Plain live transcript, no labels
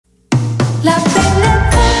La belle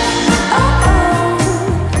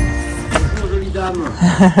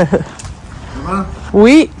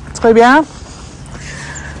Oui, très bien.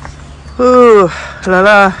 Ooh, la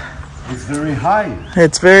la. It's very high.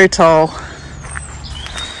 It's very tall.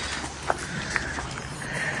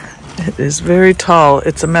 It is very tall.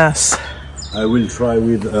 It's a mess. I will try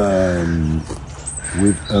with a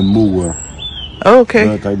mower. Oh,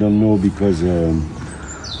 okay. But I don't know because le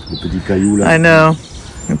petit caillou là. I know.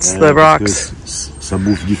 It's the rocks. Ça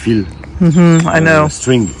bouffe du fil. I know.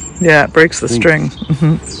 String. Yeah, it breaks the string.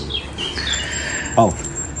 Oh.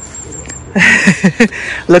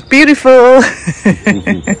 Look beautiful.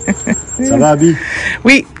 Ça va, Abby?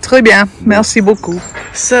 Oui, très bien. Merci beaucoup.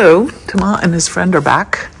 So, Thomas and his friend are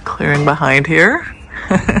back, clearing behind here.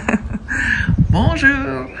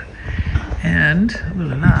 Bonjour. And, ooh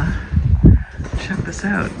la la, check this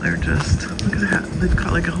out. They're just, look at that. They've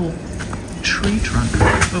got like a whole tree trunk.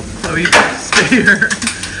 Oh, Chloe, stay here.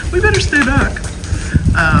 We better stay back.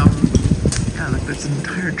 Yeah, look, there's an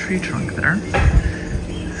entire tree trunk there.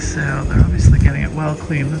 So they're obviously getting it well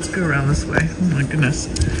cleaned. Let's go around this way. Oh my goodness.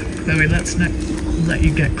 Chloe, let's not let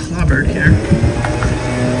you get clobbered here.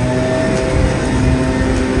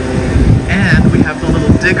 And we have the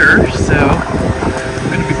little digger, so we're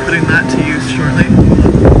going to be putting that to use shortly.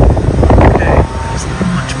 Okay, there's a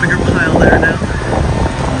much bigger pile there now.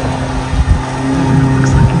 It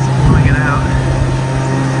looks like he's blowing it out.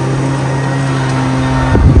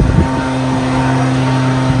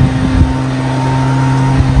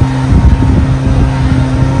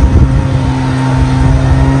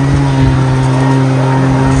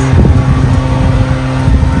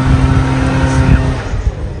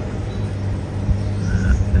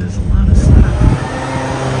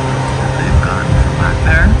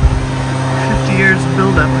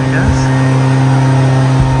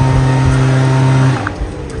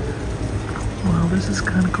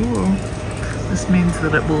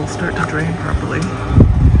 That it will start to drain properly.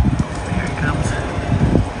 Here he comes.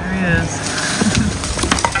 There he is.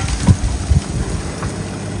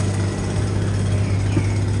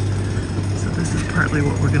 So this is partly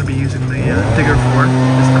what we're going to be using the digger for,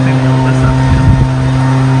 is cleaning all this up.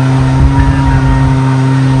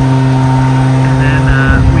 And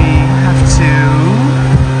then we have to,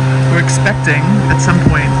 we're expecting at some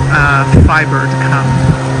point fiber to come.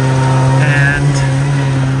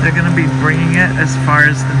 They're going to be bringing it as far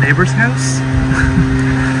as the neighbor's house.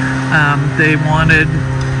 They wanted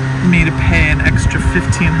me to pay an extra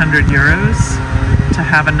 1,500 euros to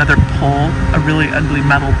have another pole, a really ugly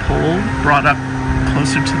metal pole, brought up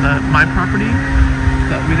closer to my property.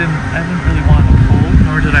 But I didn't really want a pole,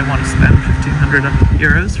 nor did I want to spend 1,500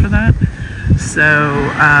 euros for that. So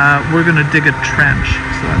we're going to dig a trench.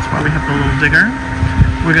 So that's why we have the little digger.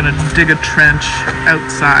 We're going to dig a trench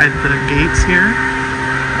outside the gates here.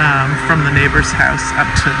 From the neighbor's house up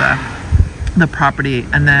to the property,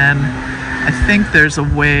 and then I think there's a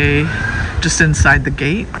way just inside the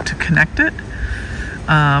gate to connect it,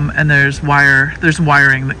 and there's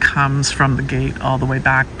wiring that comes from the gate all the way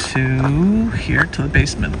back to here to the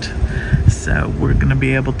basement. So we're going to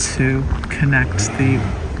be able to connect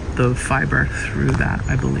the fiber through that,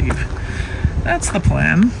 I believe. That's the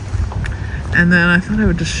plan. And then I thought I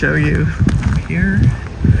would just show you here.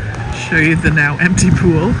 Show you the now empty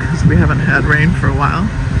pool, because we haven't had rain for a while.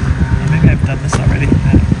 Maybe I've done this already,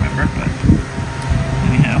 I don't remember, but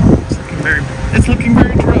anyhow, it's looking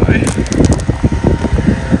very dry.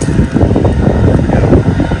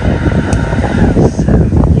 So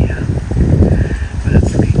yeah, but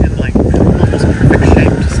it's looking in like almost perfect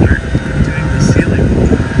shape to start doing the ceiling.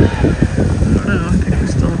 I don't know, I think we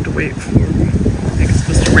still have to wait for, I think it's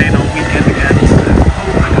supposed to rain all weekend again, so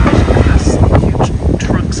oh my gosh, look at this, huge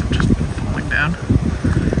trunks have just been falling down.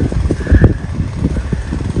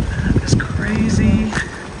 That is crazy.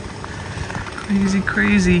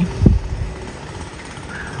 Crazy.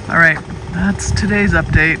 Alright, that's today's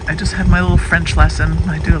update. I just had my little French lesson.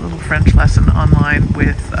 I do a little French lesson online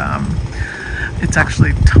with, it's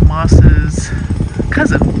actually Tomas's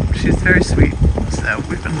cousin. She's very sweet. So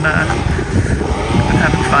we've been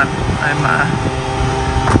having fun.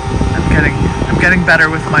 I'm getting better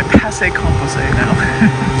with my passé composé now.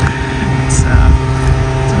 It's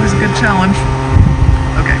always a good challenge.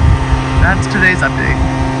 Okay, that's today's update.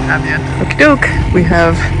 Okie doke. We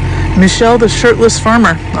have Michel, the shirtless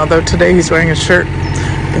farmer. Although today he's wearing a shirt.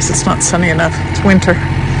 I guess it's not sunny enough. It's winter.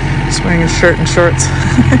 He's wearing a shirt and shorts.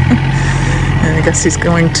 And I guess he's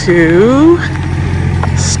going to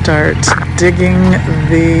start digging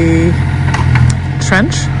the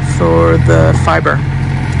trench for the fiber.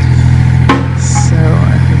 So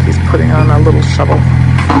I think he's putting on a little shovel.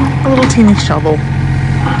 A little teeny shovel.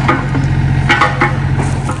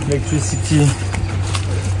 Electricity.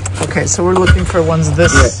 Okay, so we're looking for ones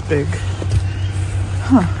this big.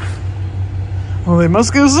 Huh. Well, they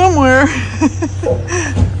must go somewhere.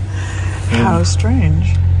 How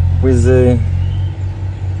strange. With the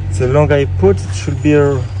long I put, it should be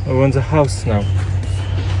around the house now.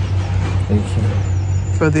 Thank you.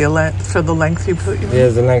 For the length you put? Yeah,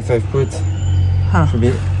 the length I put. Huh. Should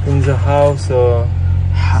be in the house or...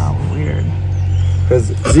 How weird. Because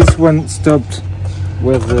this one stopped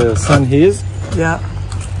where the sun is. Yeah.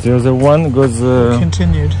 The other one goes...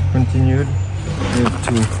 Continued. Continued. We have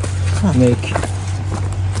to make...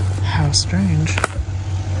 How strange.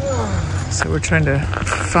 So we're trying to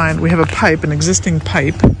find... We have a pipe, an existing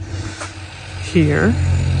pipe here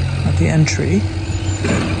at the entry.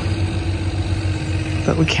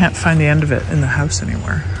 But we can't find the end of it in the house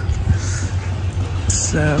anywhere.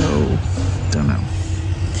 So, don't know.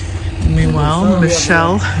 Meanwhile,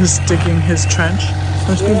 Michel is digging his trench.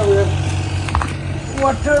 That's good.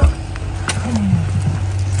 Water.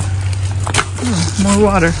 More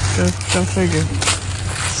water. Go figure.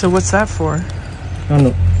 So what's that for? Oh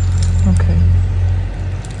no. Okay.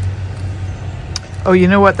 Oh, you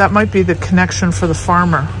know what? That might be the connection for the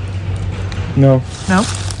farmer. No. No?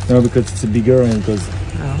 No, because it's bigger and it goes...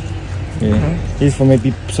 Oh. Yeah. Okay. It's for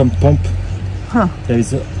maybe some pump. Huh. There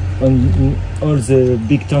is all the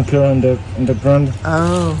big tanker underground.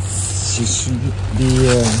 Oh. It should be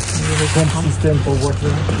a pump system for water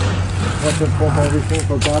pump, everything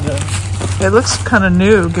for garden. It looks kind of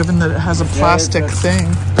new, given that it has a plastic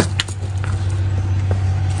thing.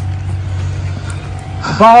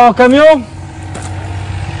 Par camion.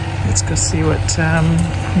 Let's go see what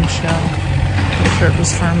Michel, the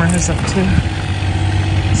shirtless farmer, is up to.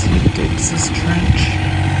 As he digs his trench.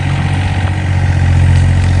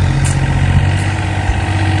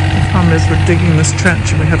 The problem is we're digging this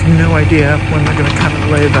trench and we have no idea when they're going to come and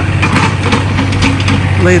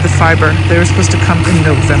lay the fiber. They were supposed to come in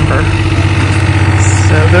November,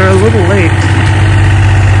 so they're a little late.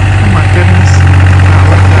 Oh my goodness! Wow,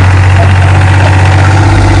 look at that!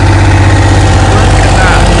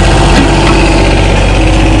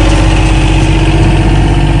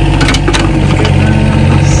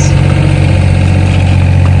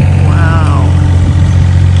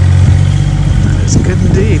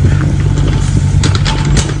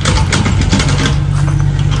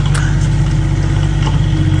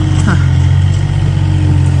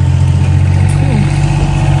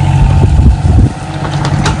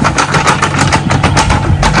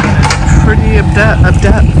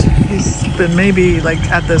 Adept. He's been maybe like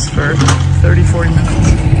at this for 30-40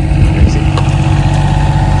 minutes. Crazy.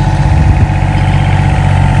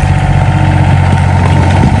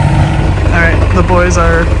 Alright, the boys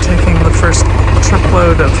are taking the first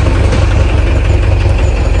truckload of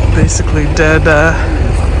basically dead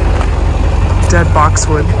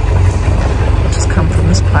boxwood, which has come from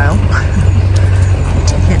this pile.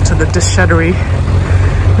 Taking it to the déchetterie,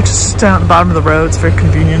 which is just down at the bottom of the road. It's very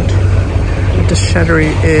convenient. The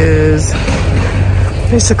déchetterie is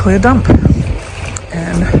basically a dump,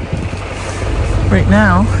 and right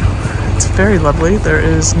now it's very lovely. There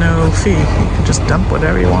is no fee. You can just dump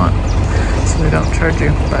whatever you want, so they don't charge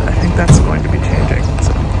you, but I think that's going to be changing,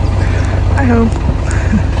 so I hope.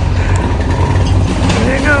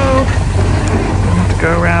 There you go. I have to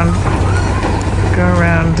go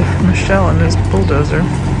around Michel and his bulldozer.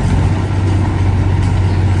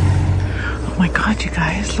 Oh my god, you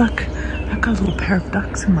guys, look. I've got a little pair of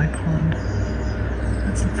ducks in my pond.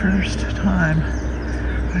 That's the first time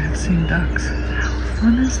I have seen ducks. How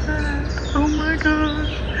fun is that? Oh my gosh.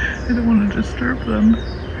 I don't want to disturb them.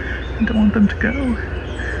 I don't want them to go.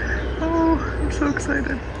 Oh, I'm so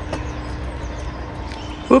excited.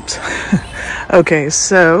 Whoops. Okay,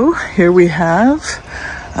 so here we have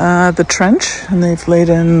the trench, and they've laid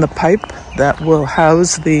in the pipe that will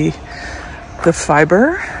house the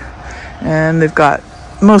fiber, and they've got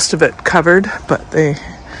most of it covered, but they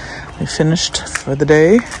finished for the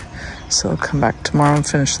day, so I'll come back tomorrow and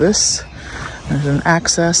finish this. There's an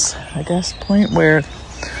access, I guess, point where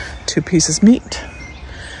two pieces meet.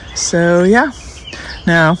 So yeah,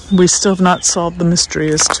 now we still have not solved the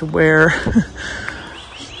mystery as to where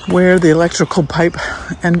the electrical pipe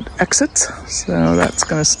exits, so that's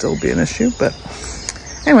going to still be an issue, but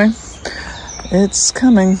anyway, it's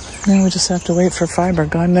coming. Now we just have to wait for fiber.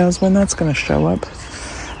 God knows when that's going to show up.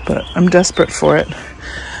 But I'm desperate for it.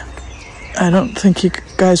 I don't think you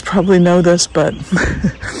guys probably know this, but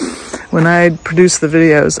when I produce the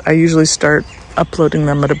videos, I usually start uploading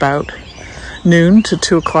them at about noon to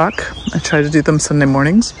 2 o'clock. I try to do them Sunday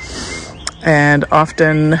mornings. and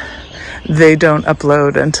often they don't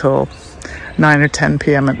upload until 9 or 10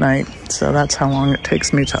 p.m. at night. So that's how long it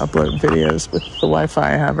takes me to upload videos with the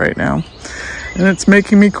Wi-Fi I have right now. And it's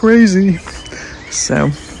making me crazy.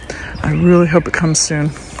 So I really hope it comes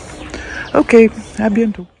soon. Okay, a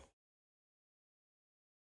bientôt.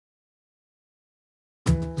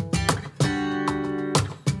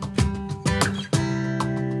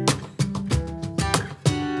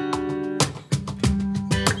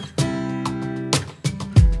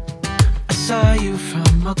 I saw you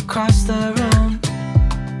from across the room.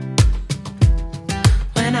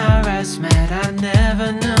 When our eyes met, I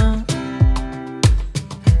never knew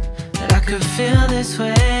that I could feel this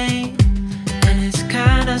way. And it's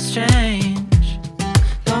kinda strange,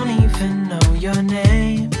 don't even know your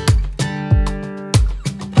name.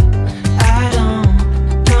 I don't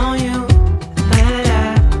know you, but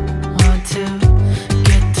I want to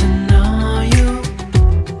get to know you.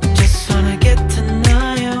 Just wanna get to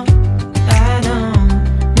know you. I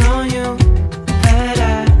don't know you, but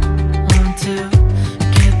I want to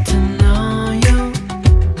get to know you.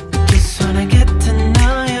 Just wanna get to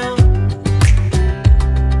know you.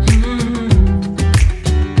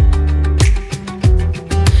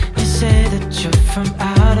 You say that you're from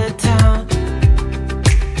out of town.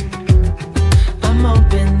 I'm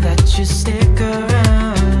hoping that you stick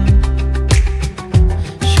around.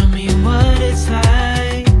 Show me what it's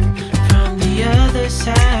like from the other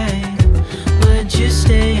side. Would you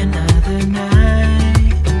stay another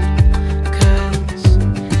night? 'Cause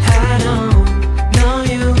I don't know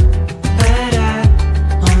you, but I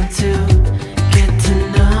want to get to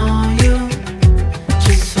know you.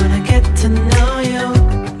 Just wanna get to know you.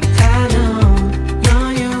 I don't know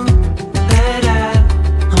you, but I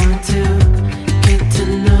want to get to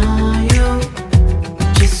know you.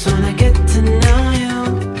 Just wanna get to know you.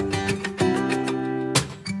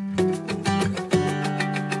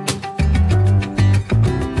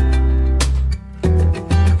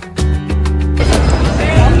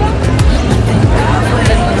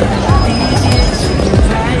 These years for you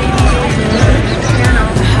right here.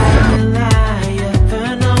 How will I ever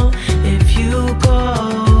know if you go?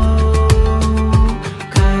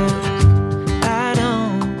 'Cause I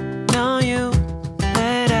don't know you,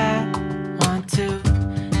 but I want to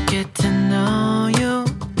get to know you.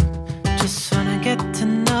 Just wanna get to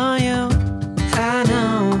know you. I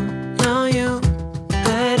don't know you,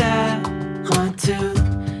 but I want to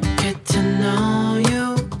get to know you.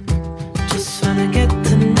 Just wanna get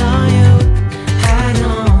to know you. I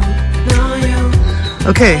don't know you.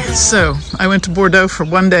 Okay, so I went to Bordeaux for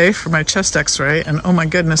one day for my chest x-ray, and oh my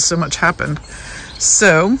goodness, so much happened.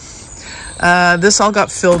 So this all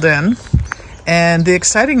got filled in, and the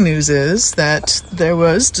exciting news is that there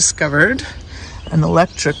was discovered an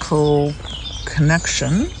electrical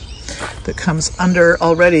connection that comes under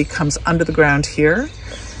the ground here.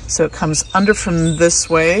 So it comes under from this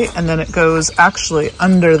way, and then it goes actually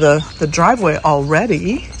under the driveway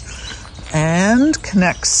already and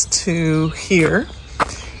connects to here.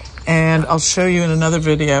 And I'll show you in another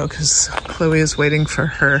video because Chloe is waiting for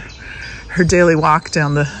her daily walk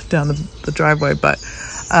down the driveway, but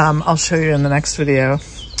I'll show you in the next video.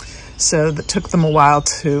 So that took them a while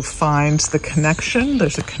to find the connection.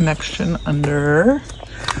 There's a connection under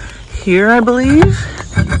here, I believe.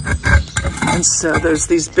 And so there's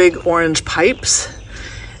these big orange pipes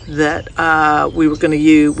that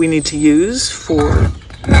we need to use for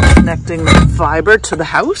connecting the fiber to the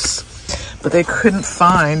house, but they couldn't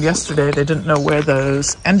find yesterday. They didn't know where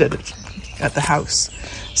those ended at the house.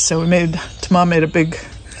 So Thomas made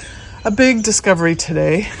a big discovery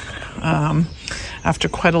today, after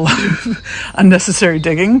quite a lot of unnecessary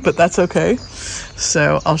digging, but that's okay.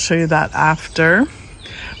 So I'll show you that after.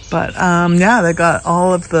 But yeah, they got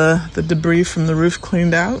all of the debris from the roof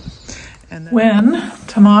cleaned out. And then when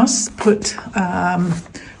Thomas put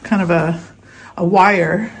kind of a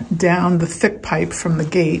wire down the thick pipe from the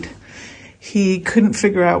gate, he couldn't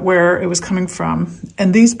figure out where it was coming from.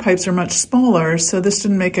 And these pipes are much smaller, so this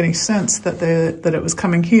didn't make any sense that it was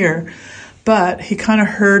coming here. But he kind of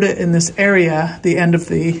heard it in this area, the end of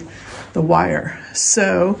the wire.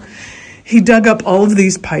 So he dug up all of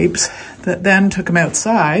these pipes that then took him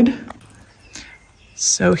outside.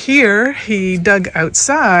 So here he dug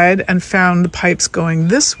outside and found the pipes going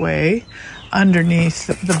this way underneath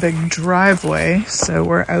the big driveway. So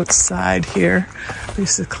we're outside here,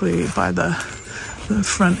 basically by the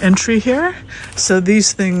front entry here. So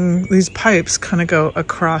these pipes kind of go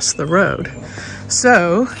across the road.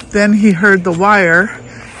 So then he heard the wire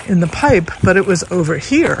in the pipe, but it was over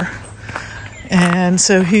here. And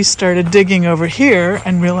so he started digging over here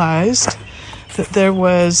and realized that there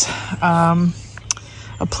was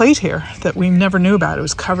a plate here that we never knew about. It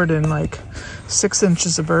was covered in like 6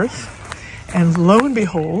 inches of earth. And lo and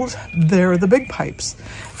behold, there are the big pipes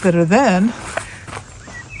that are then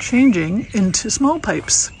changing into small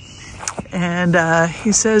pipes. And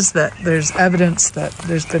he says that there's evidence that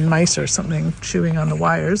there's been mice or something chewing on the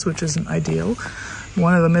wires, which isn't ideal.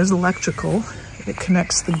 One of them is electrical. It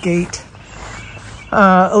connects the gate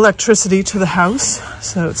electricity to the house,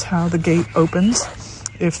 so it's how the gate opens.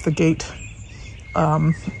 If the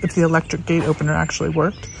electric gate opener actually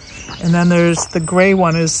worked. And then there's the gray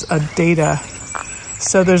one is a data.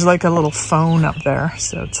 So there's like a little phone up there.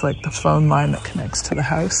 So it's like the phone line that connects to the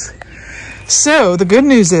house. So the good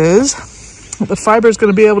news is the fiber is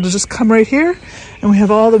going to be able to just come right here, and we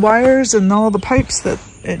have all the wires and all the pipes that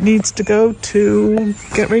it needs to go to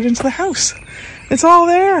get right into the house. It's all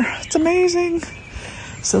there. It's amazing.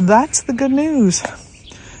 So that's the good news.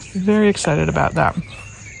 Very excited about that.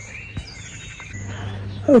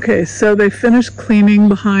 Okay, so they finished cleaning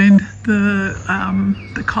behind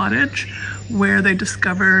the cottage, where they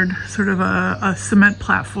discovered sort of a cement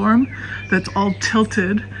platform that's all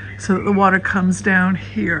tilted so that the water comes down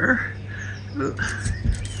here.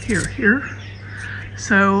 Here.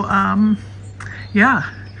 So, yeah,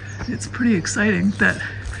 it's pretty exciting that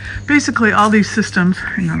basically all these systems,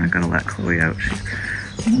 hang on, I gotta let Chloe out.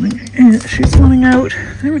 She's wanting out.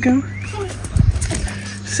 There we go.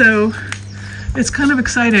 So, it's kind of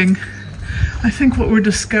exciting. I think what we're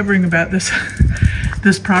discovering about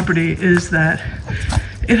this property is that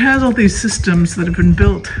it has all these systems that have been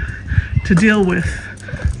built to deal with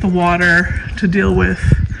the water, to deal with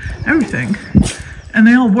everything, and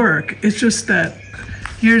they all work. It's just that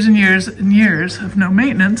years and years and years of no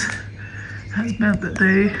maintenance has meant that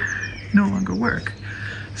they no longer work.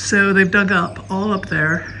 So they've dug up all up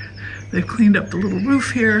there. They've cleaned up the little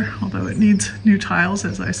roof here, although it needs new tiles,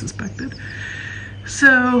 as I suspected.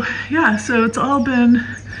 So yeah, so it's all been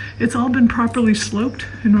properly sloped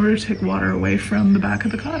in order to take water away from the back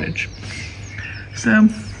of the cottage. So,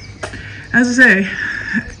 as I say,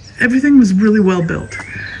 everything was really well built.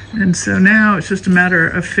 And so now it's just a matter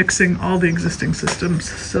of fixing all the existing systems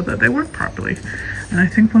so that they work properly. And I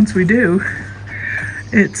think once we do,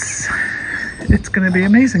 it's gonna be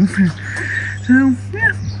amazing. So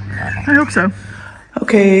yeah, I hope so.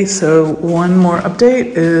 Okay, so one more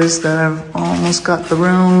update is that I've almost got the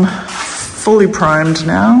room fully primed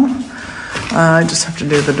now. I just have to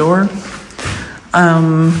do the door.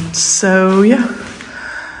 So yeah,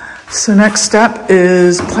 so next step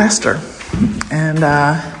is plaster. And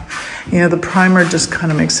you know, the primer just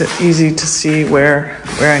kind of makes it easy to see where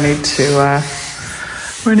I need to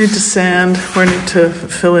sand, where I need to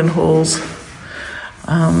fill in holes.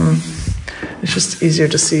 It's just easier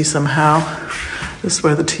to see somehow. This is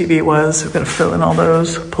where the TV was. We're gonna fill in all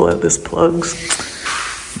those, pull out these plugs.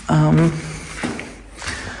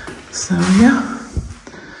 So yeah,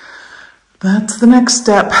 that's the next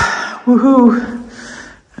step. Woohoo!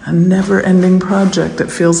 A never-ending project,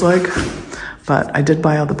 it feels like. But I did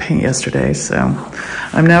buy all the paint yesterday, so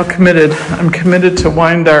I'm now committed. I'm committed to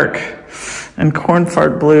wine dark and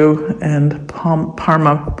cornfart blue and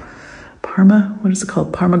Parma, what is it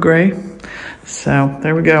called? Parma gray. So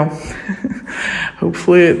there we go.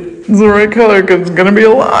 Hopefully it's the right color, because it's gonna be a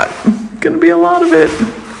lot. Gonna be a lot of it.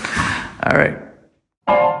 All right.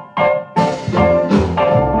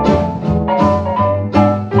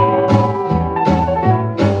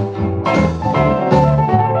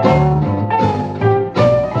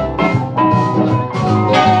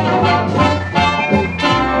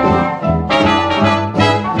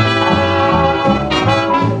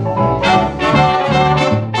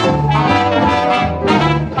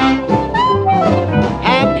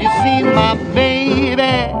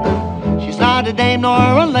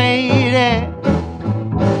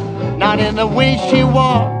 The way she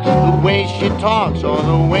walks, the way she talks, or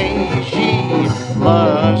the way she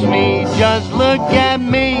loves me. Just look at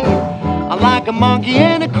me, I'm like a monkey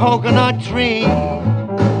in a coconut tree.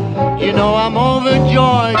 You know I'm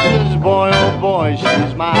overjoyed, 'cause boy oh boy,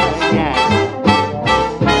 she's my gal.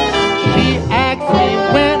 She asks me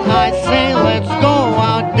when I say let's go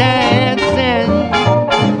out dancing.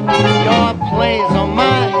 Your place or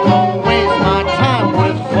mine, don't waste my time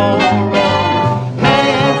with phone.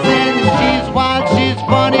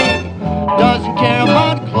 Funny, doesn't care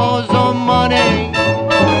about clothes or money.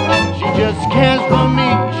 She just cares for me,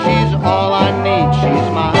 she's all I need, she's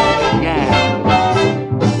my gal.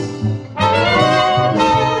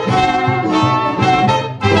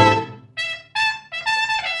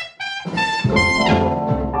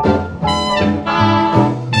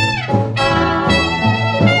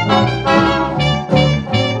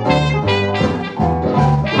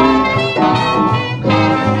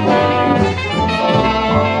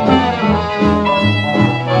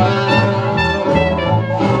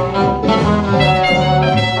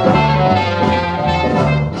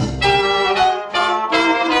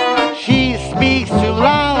 speaks too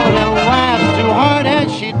loud and laughs too hard,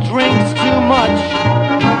 and she drinks too much.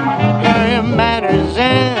 Her manners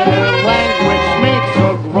and language makes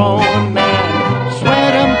a grown man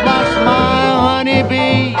sweat and blush. My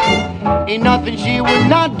honeybee, ain't nothing she would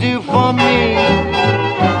not do for me.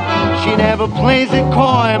 She never plays it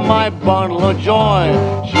coy, my bundle of joy.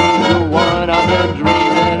 She's the one I've been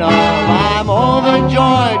dreaming of. I'm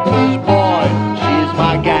overjoyed, 'cause boy, she's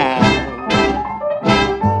my gal.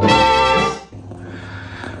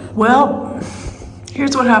 Well,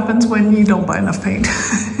 here's what happens when you don't buy enough paint.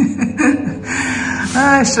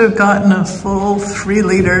 I should have gotten a full 3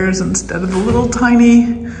 liters instead of the little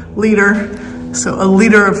tiny liter. So a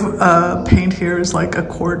liter of paint here is like a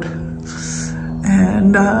quart.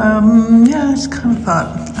 And yeah, I just kind of thought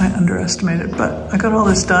I underestimated, but I got all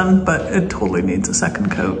this done, but it totally needs a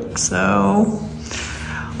second coat. So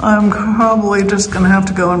I'm probably just gonna have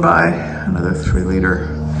to go and buy another 3 liter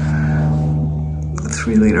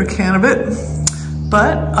can of it.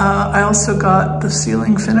 But I also got the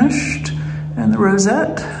ceiling finished and the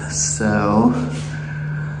rosette. So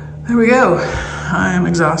there we go. I'm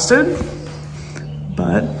exhausted,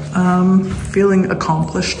 but feeling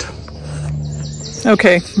accomplished.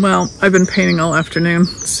 Okay, well, I've been painting all afternoon,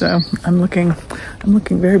 so I'm looking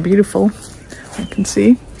very beautiful, I can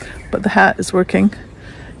see, but the hat is working.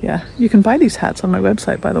 Yeah, you can buy these hats on my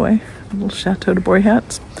website, by the way, little Chateau de Borie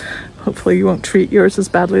hats. Hopefully you won't treat yours as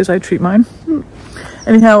badly as I treat mine.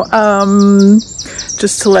 Anyhow,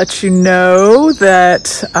 just to let you know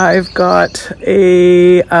that I've got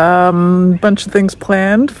a bunch of things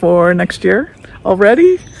planned for next year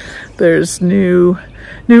already. There's new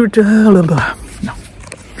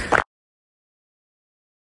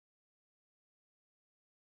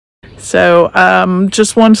So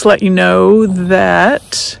just wanted to let you know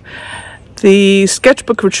that the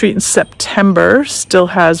sketchbook retreat in September still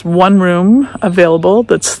has 1 room available.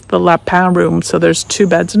 That's the Lapin room, so there's 2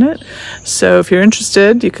 beds in it. So if you're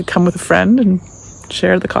interested, you could come with a friend and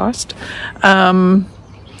share the cost. And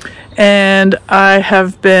I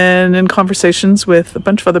have been in conversations with a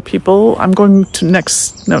bunch of other people. I'm going to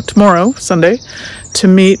tomorrow, Sunday, to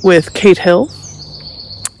meet with Kate Hill.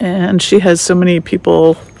 And she has so many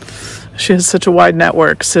people. She has such a wide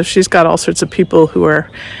network, so she's got all sorts of people who are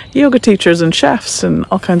yoga teachers and chefs and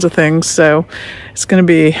all kinds of things. So it's going to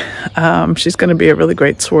be, she's going to be a really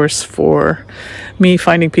great source for me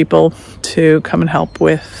finding people to come and help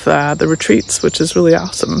with the retreats, which is really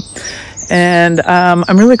awesome. And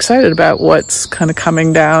I'm really excited about what's kind of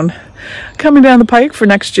coming down the pike for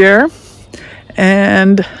next year.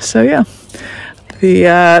 And so yeah,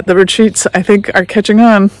 the retreats I think are catching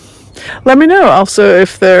on. Let me know also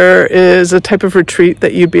if there is a type of retreat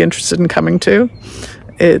that you'd be interested in coming to.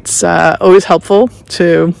 It's always helpful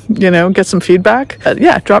to, get some feedback.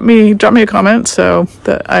 Yeah, drop me a comment so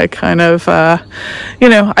that I kind of, I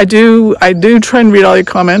do try and read all your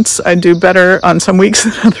comments. I do better on some weeks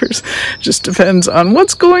than others. Just depends on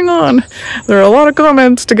what's going on. There are a lot of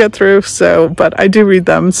comments to get through, but I do read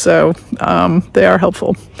them, so they are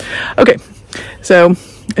helpful. Okay, so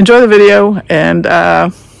enjoy the video, and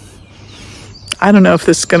I don't know if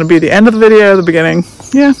this is going to be the end of the video or the beginning.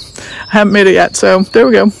 Yeah, I haven't made it yet, so there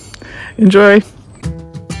we go. Enjoy.